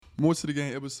More to the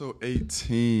Game, episode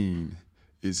 18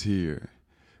 is here.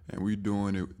 And we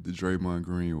doing it the Draymond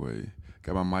Green way.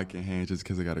 Got my mic in hand just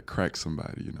because I got to crack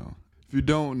somebody, you know. If you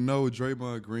don't know,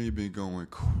 Draymond Green been going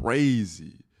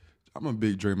crazy. I'm a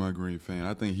big Draymond Green fan.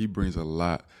 I think he brings a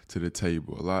lot to the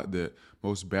table, a lot that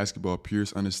most basketball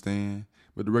purists understand,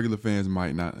 but the regular fans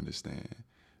might not understand.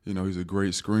 You know, he's a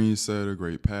great screen setter,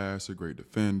 great passer, great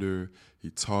defender.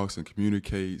 He talks and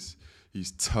communicates.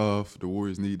 He's tough. The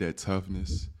Warriors need that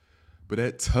toughness. But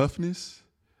that toughness,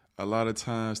 a lot of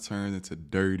times turns into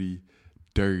dirty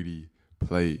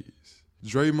plays.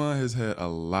 Draymond has had a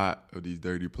lot of these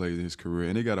dirty plays in his career,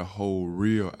 and they got a whole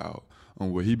reel out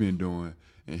on what he been doing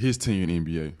in his tenure in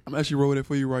the NBA. I'm actually rolling it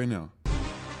for you right now.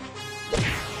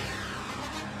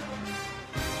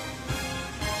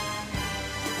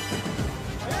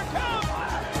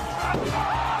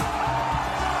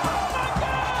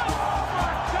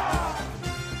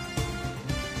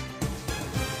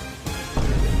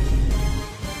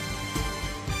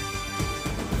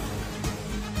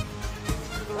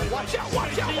 Watch out,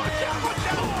 watch out, watch out, watch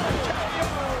out!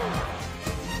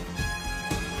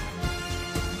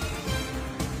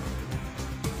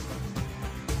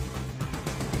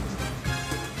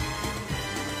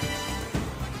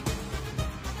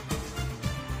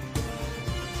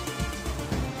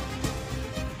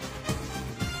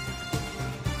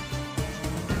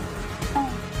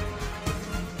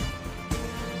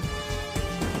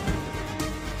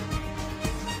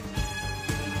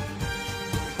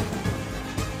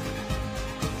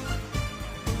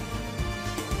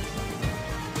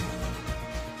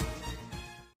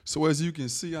 So as you can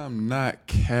see, I'm not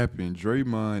capping.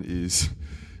 Draymond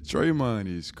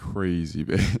is crazy,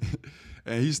 man.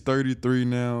 And he's 33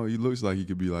 now. He looks like he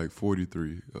could be like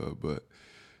 43. But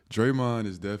Draymond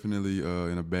is definitely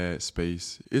in a bad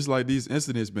space. It's like these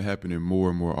incidents been happening more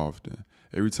and more often.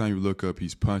 Every time you look up,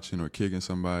 he's punching or kicking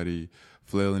somebody,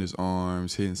 flailing his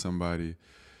arms, hitting somebody.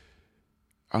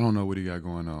 I don't know what he got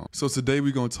going on. So today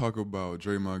we're going to talk about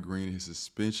Draymond Green and his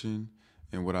suspension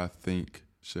and what I think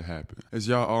should happen. As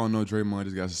y'all all know, Draymond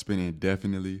just got suspended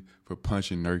indefinitely for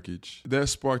punching Nurkic. That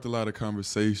sparked a lot of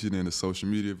conversation in the social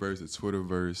media verse, the Twitter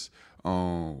verse,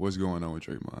 on what's going on with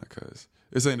Draymond, because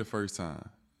this ain't the first time.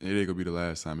 It ain't gonna be the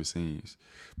last time, it seems.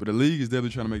 But the league is definitely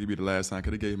trying to make it be the last time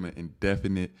because they gave him an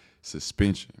indefinite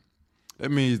suspension. That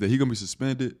means that he's gonna be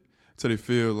suspended until they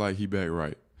feel like he back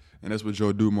right. And that's what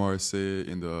Joe Dumars said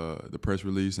in the press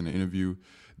release and the interview,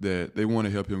 that they want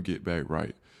to help him get back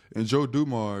right. And Joe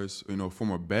Dumars, you know,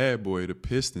 former bad boy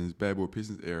Pistons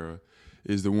era,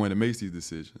 is the one that makes these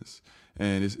decisions.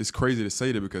 And it's crazy to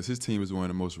say that because his team is one of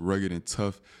the most rugged and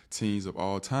tough teams of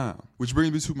all time. Which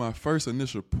brings me to my first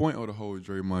initial point of the whole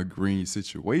Draymond Green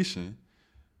situation,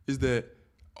 is that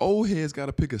old heads got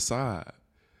to pick a side.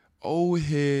 Old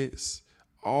heads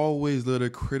always love to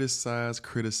criticize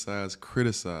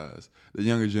the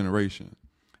younger generation.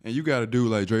 And you got a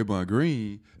dude like Draymond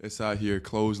Green that's out here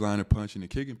clotheslining, punching, and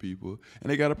kicking people,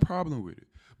 and they got a problem with it.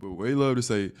 But they love to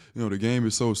say, you know, the game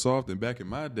is so soft, and back in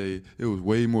my day, it was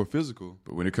way more physical.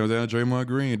 But when it comes down to Draymond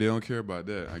Green, they don't care about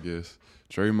that, I guess.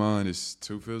 Draymond is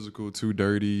too physical, too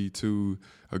dirty, too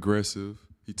aggressive.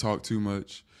 He talked too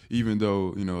much, even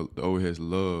though, you know, the old heads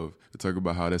love to talk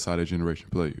about how that's how that generation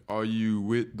played. Are you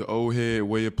with the old head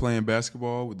way of playing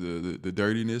basketball, with the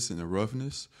dirtiness and the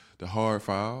roughness, the hard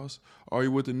fouls? Or are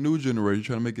you with the new generation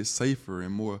trying to make it safer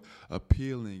and more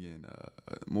appealing and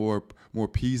more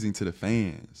appeasing to the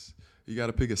fans? You got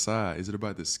to pick a side. Is it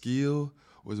about the skill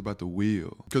or is it about the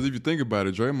will? Because if you think about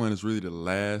it, Draymond is really the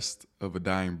last of a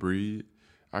dying breed.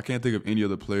 I can't think of any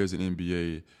other players in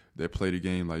NBA that play the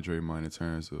game like Draymond in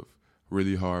terms of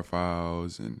really hard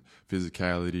fouls and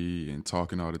physicality and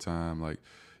talking all the time. Like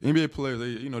NBA players,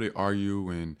 they argue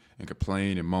and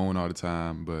complain and moan all the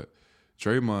time, but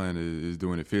Draymond is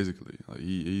doing it physically. Like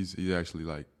he's actually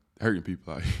like hurting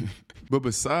people out here. But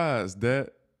besides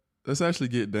that, let's actually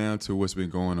get down to what's been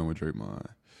going on with Draymond.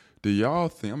 Do y'all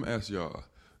think, I'm gonna ask y'all,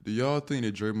 do y'all think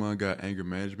that Draymond got anger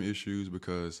management issues?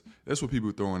 Because that's what people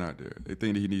are throwing out there. They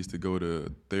think that he needs to go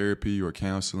to therapy or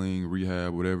counseling,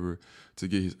 rehab, whatever, to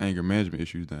get his anger management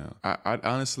issues down. I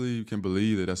honestly can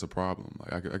believe that that's a problem.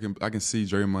 Like I can see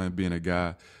Draymond being a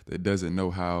guy that doesn't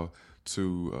know how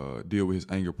to deal with his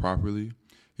anger properly.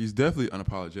 He's definitely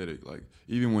unapologetic. Like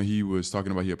even when he was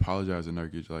talking about he apologized to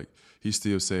Nurkic, like he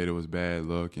still said it was bad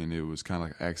luck and it was kind of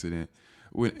like an accident.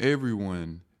 When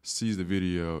everyone sees the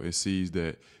video and sees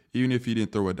that even if he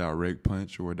didn't throw a direct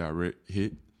punch or a direct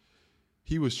hit,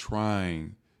 he was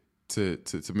trying to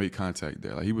make contact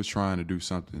there. Like he was trying to do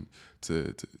something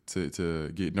to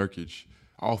get Nurkic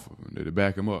off of him to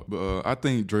back him up. But I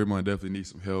think Draymond definitely needs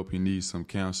some help. He needs some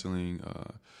counseling.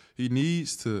 He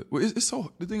needs to. Well, it's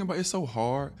so the thing about it's so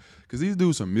hard because these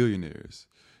dudes are millionaires.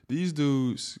 These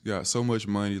dudes got so much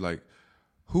money. Like,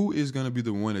 who is gonna be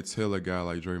the one to tell a guy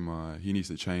like Draymond he needs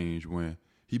to change when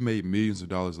he made millions of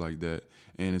dollars like that,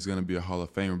 and is gonna be a Hall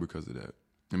of Famer because of that?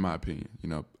 In my opinion, you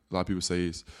know, a lot of people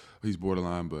say he's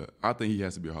borderline, but I think he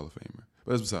has to be a Hall of Famer.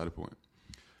 But that's beside the point.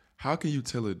 How can you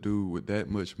tell a dude with that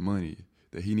much money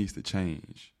that he needs to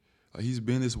change? Like, he's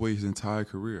been this way his entire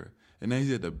career. And then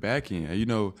he's at the back end. And, you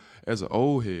know, as an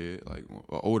old head, like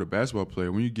an older basketball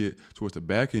player, when you get towards the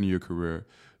back end of your career,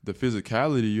 the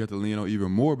physicality you have to lean on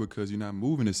even more because you're not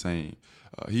moving the same.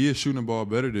 He is shooting the ball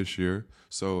better this year,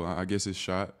 so I guess his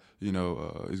shot, you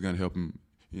know, is going to help him,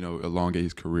 you know, elongate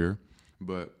his career.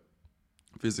 But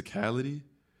physicality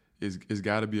is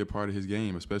got to be a part of his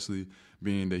game, especially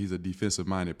being that he's a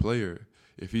defensive-minded player.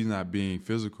 If he's not being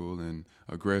physical and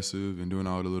aggressive and doing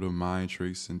all the little mind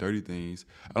tricks and dirty things,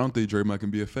 I don't think Draymond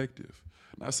can be effective.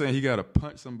 I'm not saying he got to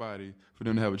punch somebody for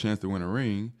them to have a chance to win a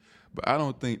ring, but I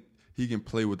don't think he can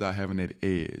play without having that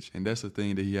edge, and that's the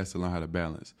thing that he has to learn how to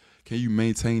balance. Can you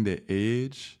maintain that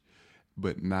edge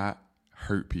but not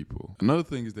hurt people? Another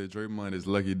thing is that Draymond is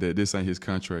lucky that this ain't his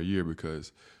contract year,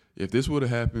 because if this would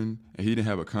have happened and he didn't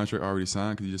have a contract already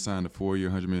signed because he just signed a 4-year,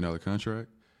 $100 million contract,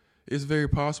 it's very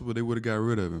possible they would have got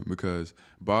rid of him because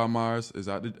Bob Myers is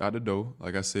out the door.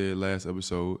 Like I said last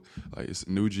episode, like, it's a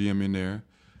new GM in there.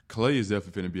 Clay is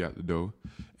definitely finna be out the door.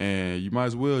 And you might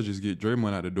as well just get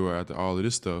Draymond out the door after all of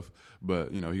this stuff.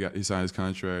 But, you know, he signed his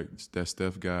contract. That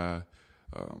Steph guy,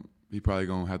 he probably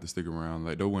going to have to stick around.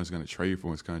 Like, no one's going to trade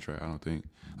for his contract, I don't think.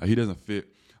 Like, he doesn't fit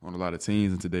on a lot of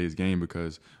teams in today's game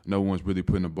because no one's really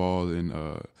putting the ball in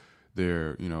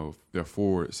their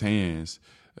forwards' hands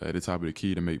at the top of the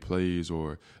key to make plays,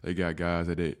 or they got guys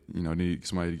that they, you know, need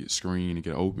somebody to get screened and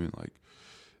get open. Like,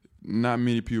 not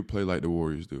many people play like the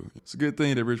Warriors do. It's a good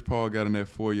thing that Rich Paul got in that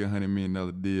 4-year, $100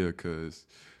 million deal, because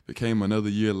if it came another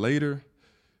year later,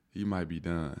 he might be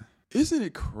done. Isn't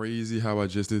it crazy how I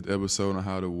just did the episode on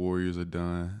how the Warriors are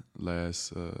done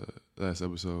last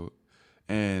episode,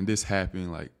 and this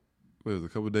happened like, what was it, a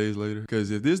couple days later?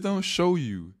 Because if this don't show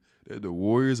you that the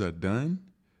Warriors are done,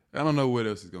 I don't know what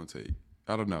else it's gonna take.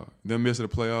 I don't know. Them missing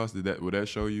the playoffs, would that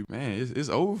show you? Man, it's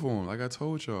over for them. Like I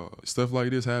told y'all, stuff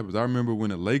like this happens. I remember when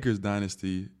the Lakers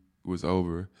dynasty was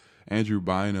over, Andrew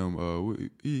Bynum,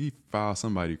 he filed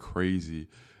somebody crazy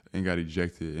and got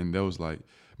ejected, and that was like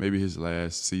maybe his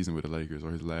last season with the Lakers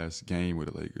or his last game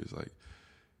with the Lakers. Like,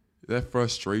 that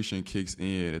frustration kicks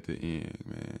in at the end,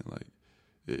 man. Like,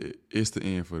 it's the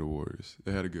end for the Warriors.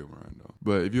 They had a good run, though.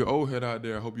 But if you're an old head out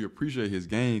there, I hope you appreciate his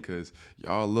game, because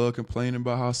y'all love complaining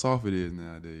about how soft it is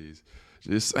nowadays.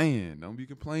 Just saying, don't be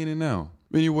complaining now.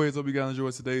 Anyways, hope you guys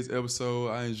enjoyed today's episode.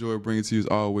 I enjoyed bringing it to you as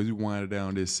always. We winded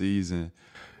down this season.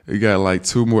 We got like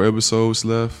 2 more episodes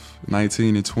left,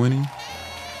 19 and 20. Yeah,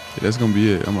 that's going to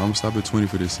be it. I'm going to stop at 20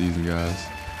 for this season, guys.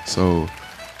 So,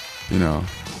 you know,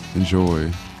 enjoy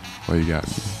while you got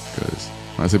me, because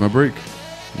when I take my break,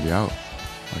 I'll be out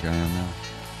like I am now.